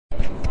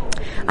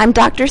I'm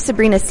Dr.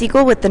 Sabrina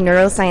Siegel with the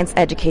Neuroscience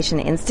Education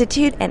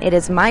Institute, and it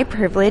is my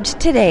privilege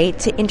today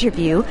to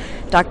interview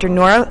Dr.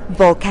 Nora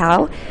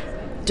Volkow,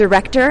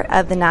 Director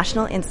of the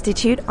National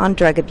Institute on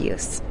Drug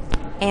Abuse.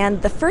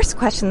 And the first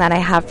question that I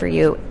have for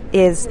you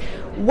is,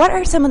 what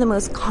are some of the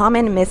most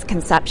common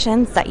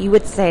misconceptions that you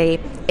would say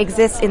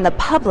exist in the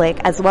public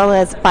as well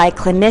as by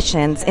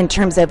clinicians in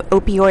terms of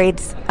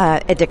opioids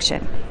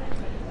addiction?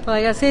 Well,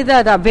 I say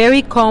that a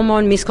very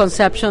common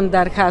misconception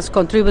that has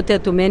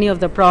contributed to many of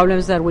the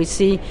problems that we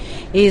see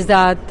is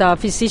that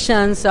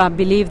physicians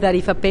believe that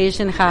if a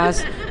patient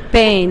has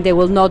pain, they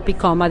will not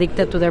become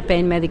addicted to their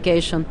pain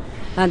medication.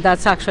 And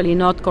that's actually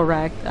not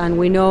correct. And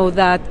we know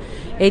that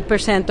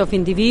 8% of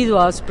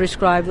individuals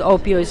prescribed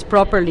opioids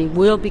properly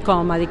will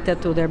become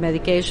addicted to their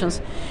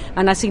medications.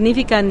 And a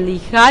significantly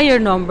higher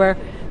number,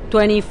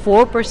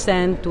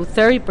 24% to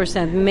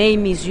 30%, may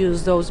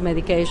misuse those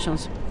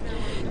medications.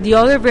 The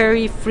other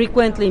very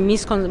frequent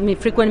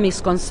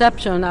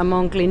misconception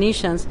among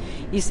clinicians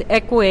is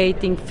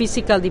equating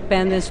physical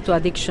dependence to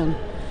addiction.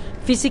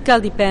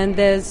 Physical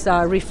dependence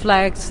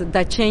reflects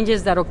the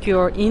changes that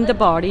occur in the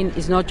body,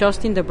 it's not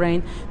just in the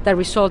brain, that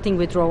result in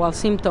withdrawal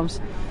symptoms.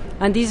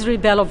 And these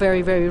develop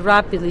very, very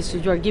rapidly. So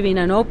you are giving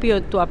an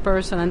opioid to a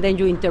person and then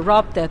you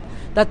interrupt it,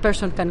 that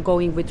person can go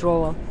in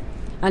withdrawal.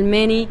 And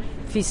many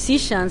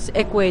physicians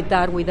equate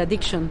that with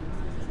addiction.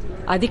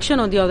 Addiction,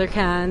 on the other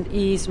hand,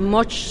 is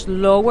much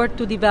slower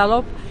to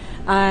develop,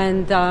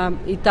 and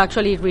it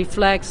actually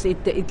reflects,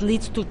 it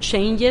leads to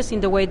changes in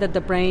the way that the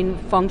brain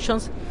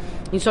functions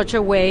in such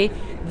a way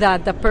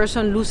that the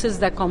person loses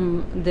the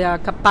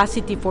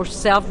capacity for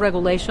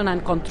self-regulation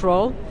and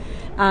control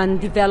and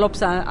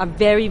develops a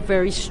very,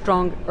 very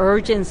strong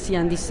urgency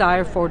and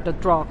desire for the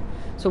drug.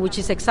 So which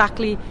is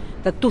exactly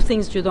the two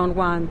things you don't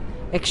want: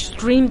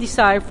 extreme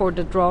desire for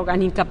the drug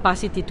and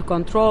incapacity to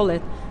control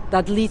it.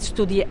 That leads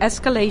to the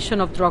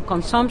escalation of drug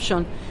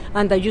consumption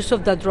and the use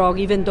of the drug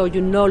even though you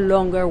no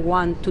longer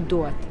want to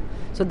do it.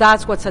 So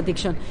that's what's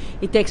addiction.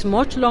 It takes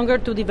much longer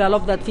to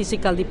develop that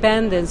physical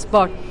dependence,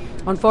 but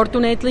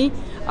unfortunately,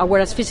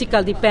 whereas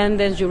physical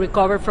dependence, you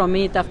recover from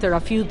it after a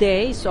few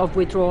days of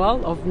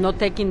withdrawal, of not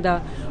taking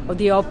the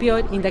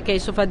opioid. In the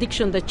case of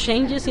addiction, the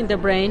changes in the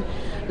brain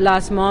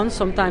last months,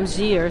 sometimes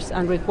years,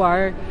 and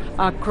require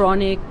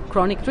chronic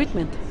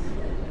treatment.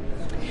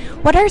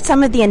 What are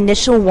some of the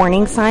initial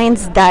warning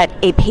signs that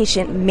a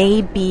patient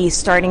may be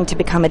starting to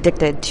become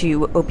addicted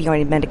to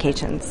opioid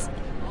medications?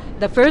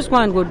 The first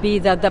one would be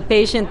that the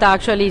patient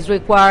actually is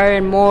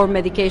requiring more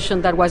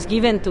medication that was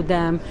given to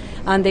them,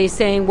 and they're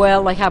saying,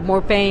 well, I have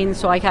more pain,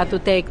 so I have to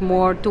take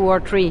more, 2 or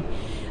 3.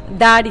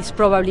 That is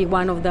probably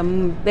one of the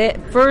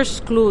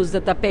first clues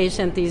that the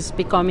patient is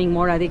becoming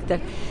more addicted.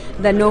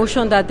 The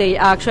notion that they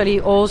actually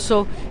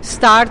also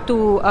start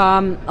to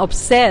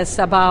obsess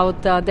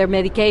about their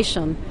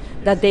medication,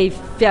 that they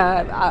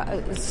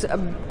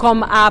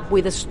come up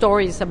with the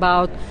stories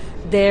about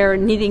they're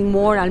needing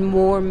more and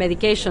more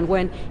medication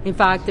when, in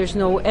fact, there's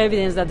no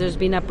evidence that there's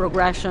been a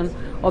progression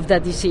of the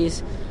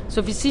disease.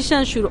 So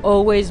physicians should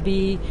always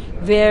be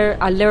very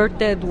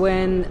alerted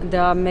when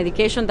the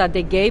medication that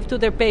they gave to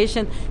their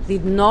patient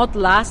did not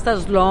last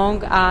as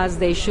long as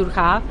they should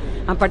have,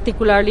 and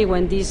particularly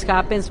when this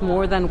happens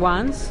more than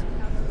once.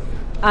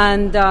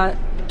 And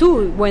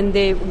two,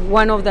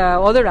 one of the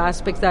other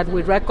aspects that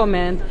we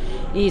recommend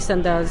is,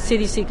 and the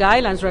CDC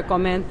guidelines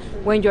recommend,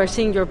 when you are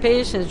seeing your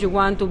patients, you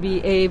want to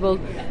be able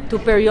to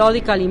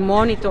periodically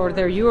monitor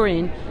their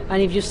urine.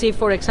 And if you see,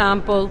 for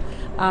example,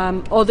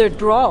 other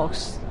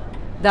drugs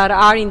that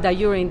are in the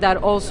urine, that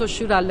also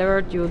should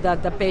alert you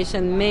that the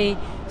patient may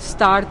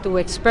start to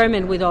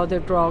experiment with other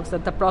drugs,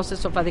 that the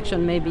process of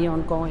addiction may be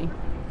ongoing.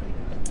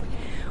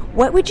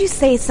 What would you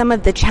say some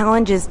of the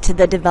challenges to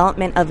the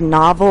development of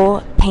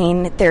novel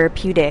pain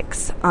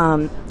therapeutics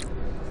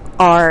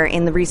are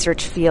in the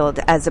research field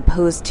as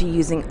opposed to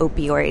using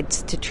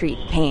opioids to treat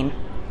pain?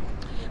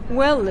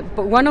 Well,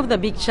 one of the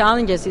big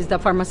challenges is the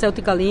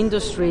pharmaceutical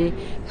industry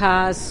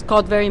has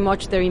cut very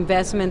much their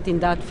investment in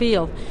that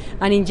field.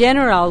 And in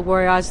general,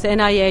 whereas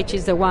NIH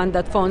is the one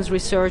that funds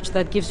research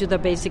that gives you the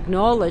basic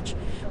knowledge,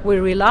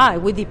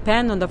 we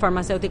depend on the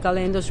pharmaceutical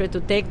industry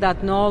to take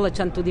that knowledge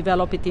and to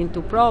develop it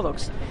into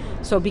products.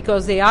 So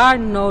because they are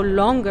no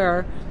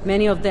longer,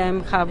 many of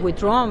them have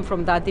withdrawn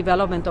from that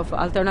development of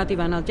alternative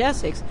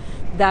analgesics,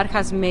 that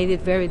has made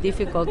it very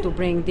difficult to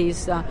bring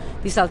these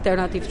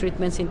alternative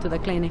treatments into the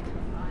clinic.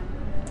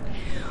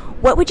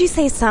 What would you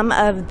say some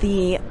of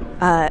the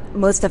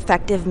most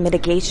effective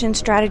mitigation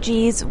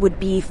strategies would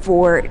be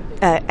for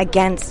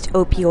against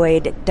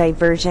opioid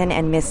diversion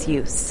and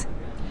misuse?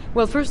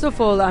 Well, first of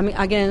all,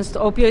 against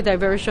opioid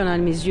diversion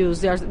and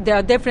misuse, there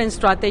are different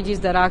strategies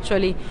that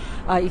actually,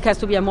 it has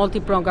to be a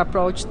multi-pronged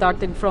approach,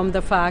 starting from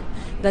the fact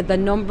that the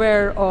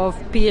number of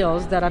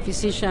pills that a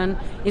physician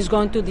is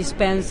going to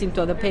dispense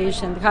into the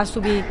patient has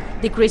to be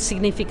decreased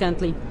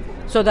significantly,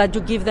 so that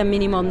you give the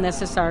minimum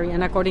necessary.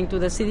 And according to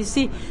the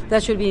CDC,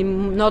 that should be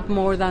not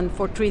more than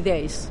for 3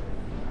 days.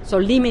 So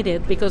limit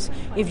it, because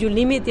if you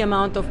limit the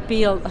amount of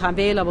pill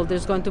available,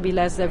 there's going to be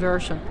less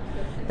diversion.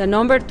 The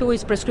number two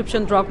is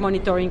prescription drug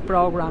monitoring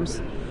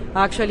programs.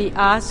 Actually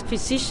ask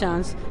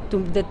physicians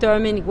to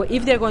determine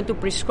if they're going to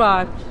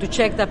prescribe, to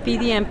check the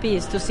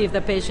PDMPs to see if the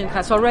patient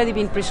has already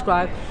been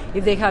prescribed,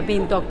 if they have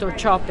been doctor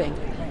shopping.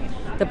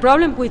 The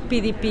problem with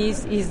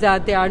PDPs is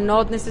that they are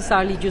not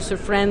necessarily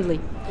user-friendly,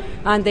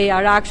 and they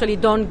are actually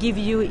don't give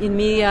you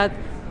immediate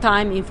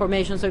time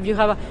information. So if you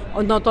have,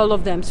 not all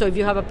of them, so if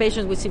you have a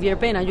patient with severe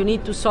pain and you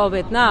need to solve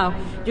it now,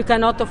 you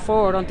cannot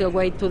afford until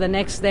wait to the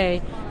next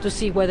day to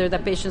see whether the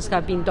patients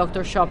have been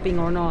doctor shopping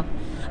or not.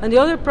 And the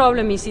other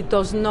problem is it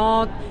does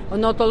not, or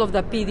not all of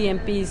the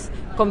PDMPs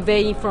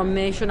convey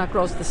information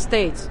across the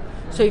states.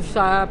 So if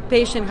a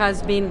patient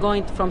has been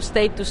going from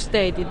state to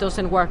state, it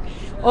doesn't work.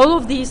 All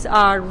of these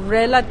are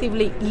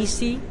relatively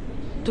easy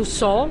to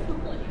solve,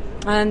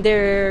 and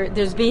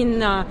there's been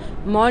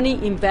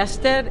money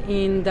invested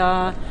in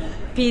the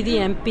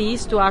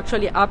PDMPs to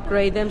actually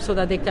upgrade them so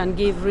that they can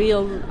give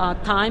real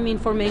time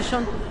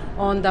information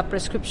on the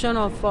prescription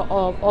of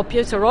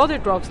opioids or other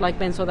drugs like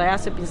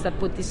benzodiazepines that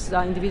put these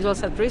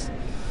individuals at risk,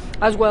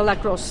 as well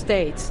across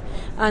states.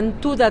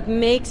 And two, that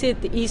makes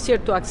it easier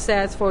to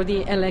access for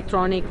the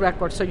electronic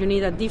records. So you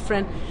need a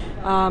different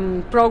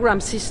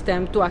program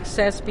system to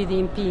access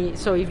PDMP.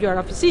 So if you're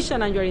a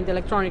physician and you're in the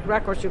electronic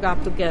records, you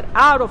have to get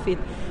out of it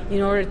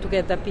in order to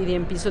get the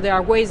PDMP. So there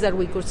are ways that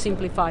we could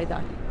simplify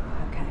that.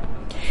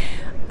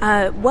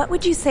 What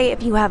would you say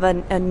if you have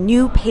a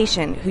new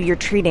patient who you're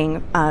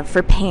treating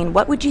for pain?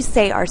 What would you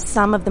say are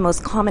some of the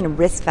most common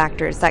risk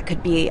factors that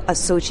could be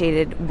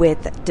associated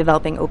with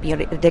developing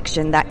opioid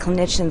addiction that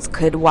clinicians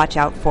could watch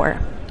out for?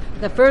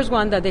 The first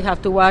one that they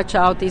have to watch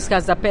out is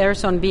has the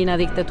person been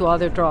addicted to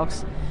other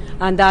drugs.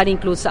 And that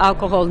includes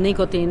alcohol,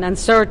 nicotine, and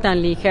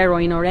certainly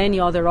heroin or any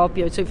other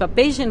opioid. So if a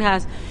patient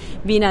has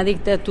been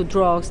addicted to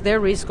drugs, their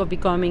risk of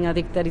becoming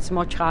addicted is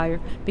much higher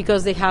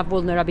because they have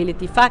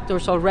vulnerability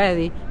factors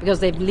already because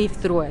they've lived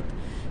through it.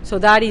 So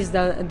that is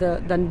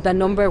the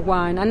number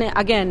one. And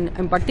again,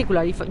 in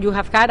particular, if you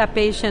have had a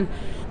patient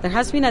that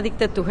has been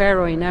addicted to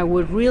heroin, I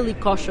would really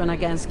caution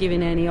against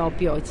giving any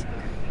opioids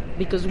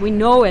because we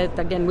know it.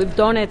 Again, we've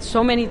done it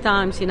so many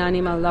times in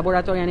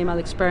laboratory animal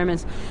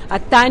experiments. A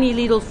tiny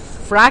little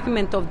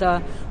fragment of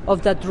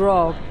the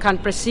drug can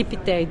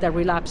precipitate the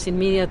relapse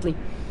immediately.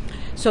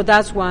 So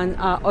that's one.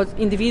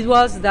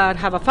 Individuals that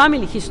have a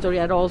family history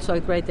are also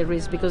at greater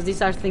risk because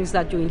these are things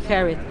that you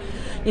inherit.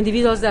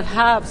 Individuals that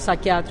have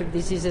psychiatric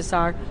diseases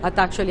are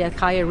actually at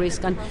higher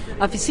risk. And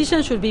a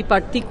physician should be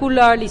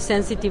particularly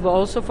sensitive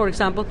also, for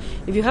example,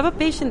 if you have a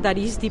patient that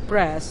is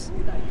depressed,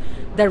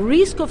 the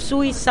risk of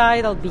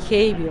suicidal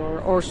behavior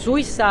or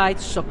suicide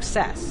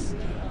success,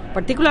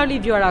 particularly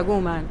if you are a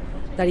woman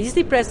that is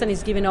depressed and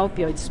is given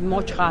opioids, is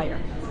much higher.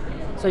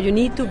 So you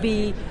need to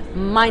be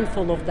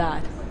mindful of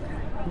that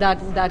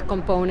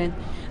component.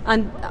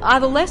 And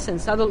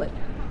adolescents are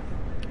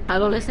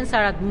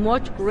at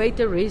much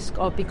greater risk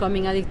of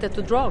becoming addicted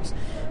to drugs.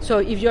 So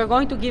if you're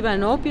going to give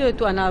an opioid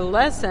to an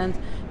adolescent,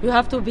 you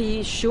have to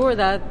be sure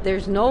that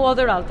there's no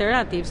other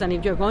alternatives. And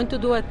if you're going to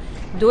do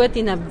it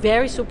in a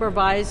very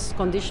supervised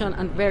condition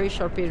and very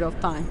short period of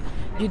time.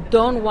 You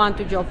don't want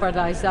to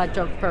jeopardize that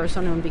young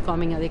person on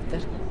becoming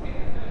addicted.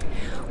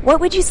 What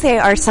would you say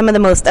are some of the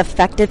most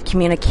effective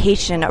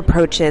communication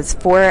approaches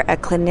for a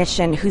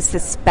clinician who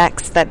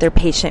suspects that their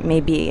patient may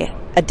be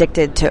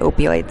addicted to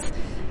opioids?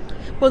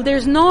 Well,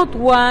 there's not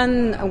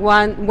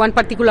one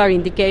particular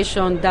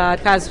indication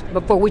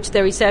for which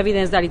there is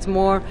evidence that it's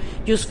more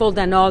useful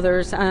than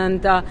others,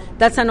 and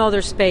that's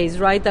another space,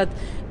 right? That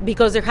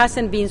because there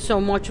hasn't been so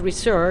much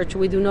research,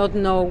 we do not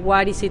know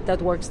what is it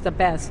that works the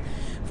best.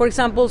 For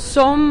example,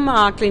 some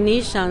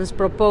clinicians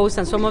propose,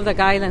 and some of the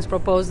guidelines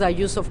propose the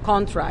use of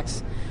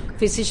contracts,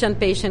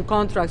 physician-patient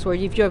contracts, where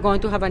if you're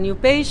going to have a new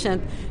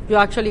patient, you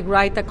actually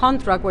write a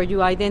contract where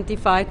you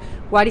identify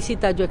what is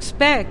it that you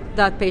expect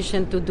that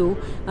patient to do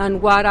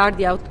and what are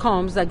the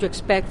outcomes that you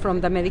expect from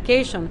the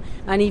medication.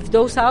 And if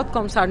those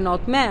outcomes are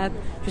not met,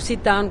 you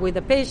sit down with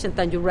the patient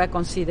and you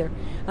reconsider.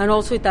 And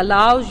also it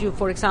allows you,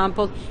 for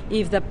example,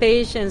 if the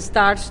patient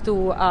starts to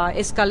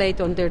escalate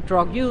on their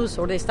drug use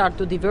or they start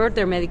to divert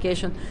their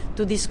medication,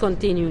 to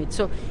discontinue it.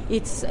 So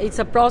it's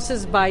a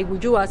process by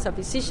which you as a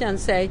physician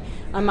say,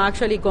 I'm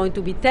actually going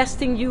to be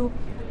testing you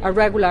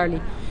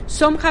regularly.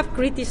 Some have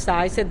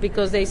criticized it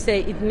because they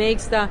say it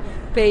makes the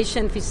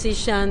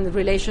patient-physician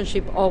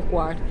relationship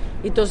awkward.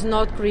 It does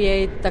not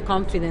create the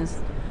confidence.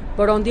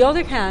 But on the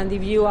other hand,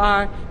 if you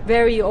are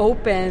very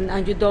open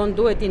and you don't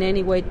do it in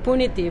any way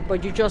punitive,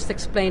 but you just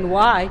explain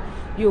why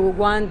you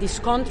want this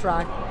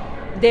contract,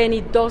 then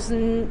it does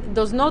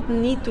not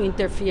need to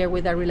interfere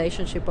with the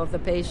relationship of the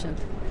patient.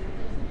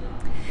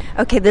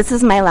 Okay, this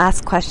is my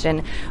last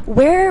question.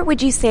 Where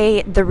would you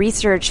say the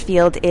research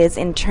field is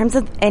in terms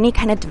of any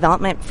kind of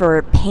development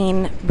for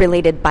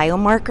pain-related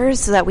biomarkers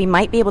so that we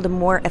might be able to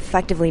more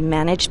effectively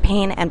manage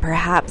pain and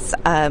perhaps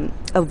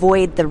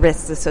avoid the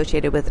risks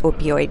associated with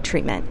opioid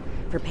treatment?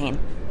 for pain?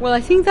 Well,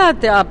 I think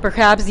that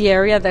perhaps the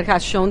area that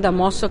has shown the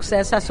most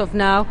success as of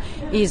now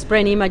is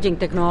brain imaging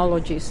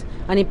technologies,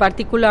 and in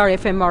particular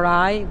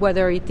fMRI,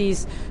 whether it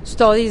is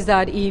studies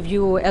that if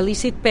you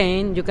elicit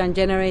pain, you can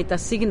generate a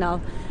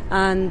signal,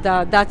 and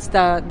that's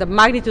the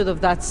magnitude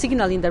of that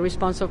signal in the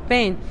response of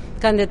pain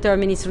can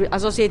determine it's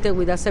associated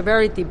with a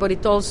severity, but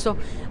it also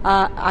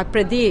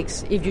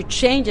predicts if you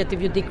change it,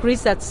 if you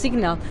decrease that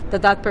signal,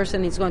 that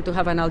person is going to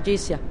have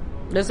analgesia.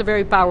 That's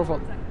very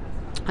powerful.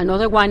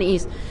 Another one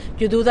is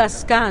you do the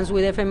scans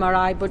with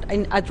fMRI, but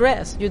at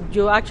rest.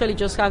 You actually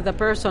just have the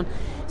person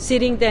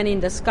sitting then in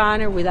the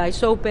scanner with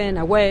eyes open,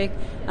 awake,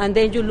 and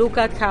then you look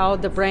at how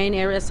the brain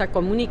areas are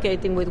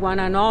communicating with one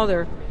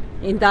another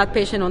in that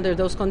patient under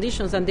those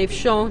conditions. And they've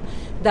shown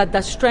that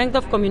the strength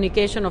of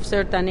communication of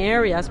certain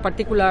areas,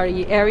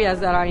 particularly areas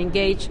that are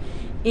engaged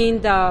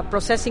in the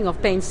processing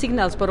of pain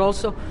signals, but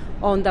also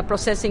on the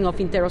processing of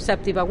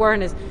interoceptive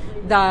awareness,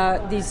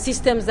 the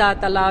systems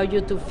that allow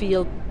you to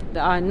feel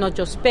not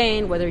just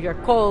pain, whether you're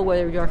cold,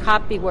 whether you're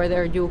happy,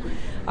 whether you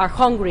are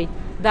hungry,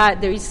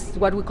 that there is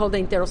what we call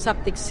the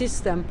interoceptive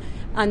system.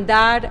 And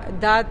that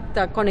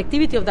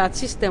connectivity of that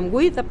system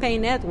with the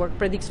pain network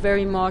predicts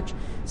very much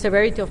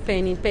severity of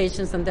pain in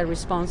patients and their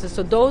responses.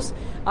 So those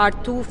are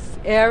two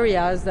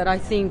areas that I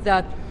think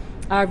that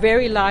are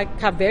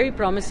have very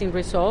promising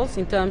results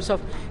in terms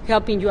of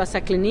helping you as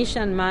a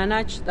clinician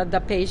manage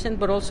the patient,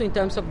 but also in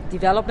terms of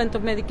development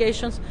of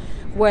medications,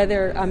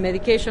 whether a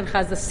medication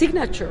has the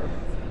signature.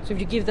 So if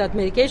you give that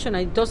medication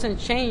and it doesn't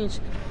change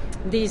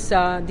these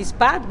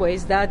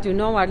pathways that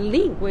are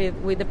linked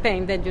with the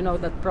pain, then you know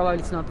that probably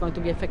it's not going to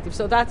be effective.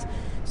 So that's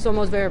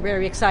almost very,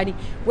 very exciting.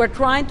 We're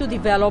trying to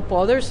develop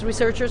others.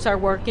 Researchers are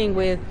working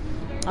with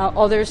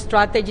other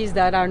strategies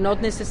that are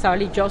not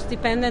necessarily just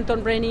dependent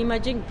on brain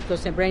imaging,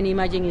 because brain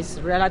imaging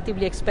is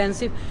relatively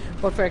expensive.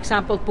 But for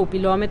example,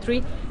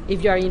 pupillometry,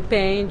 if you're in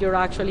pain,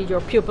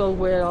 your pupil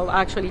will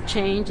actually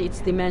change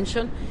its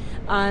dimension.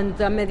 And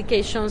the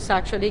medications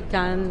actually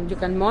you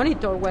can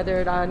monitor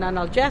whether an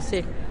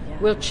analgesic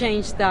will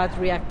change that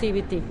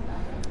reactivity,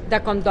 the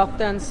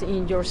conductance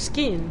in your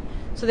skin.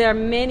 So there are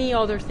many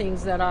other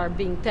things that are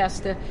being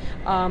tested.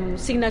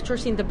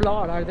 Signatures in the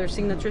blood. Are there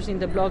signatures in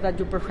the blood that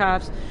you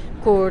perhaps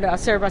could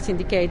serve as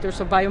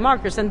indicators of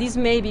biomarkers? And these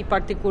may be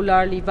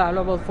particularly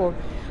valuable for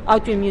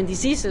autoimmune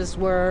diseases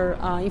where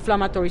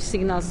inflammatory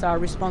signals are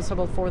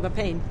responsible for the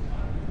pain.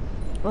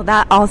 Well,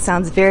 that all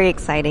sounds very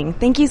exciting.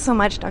 Thank you so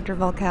much, Dr.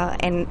 Volkow,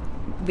 and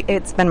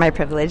it's been my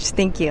privilege.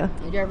 Thank you.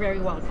 You're very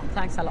welcome.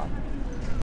 Thanks a lot.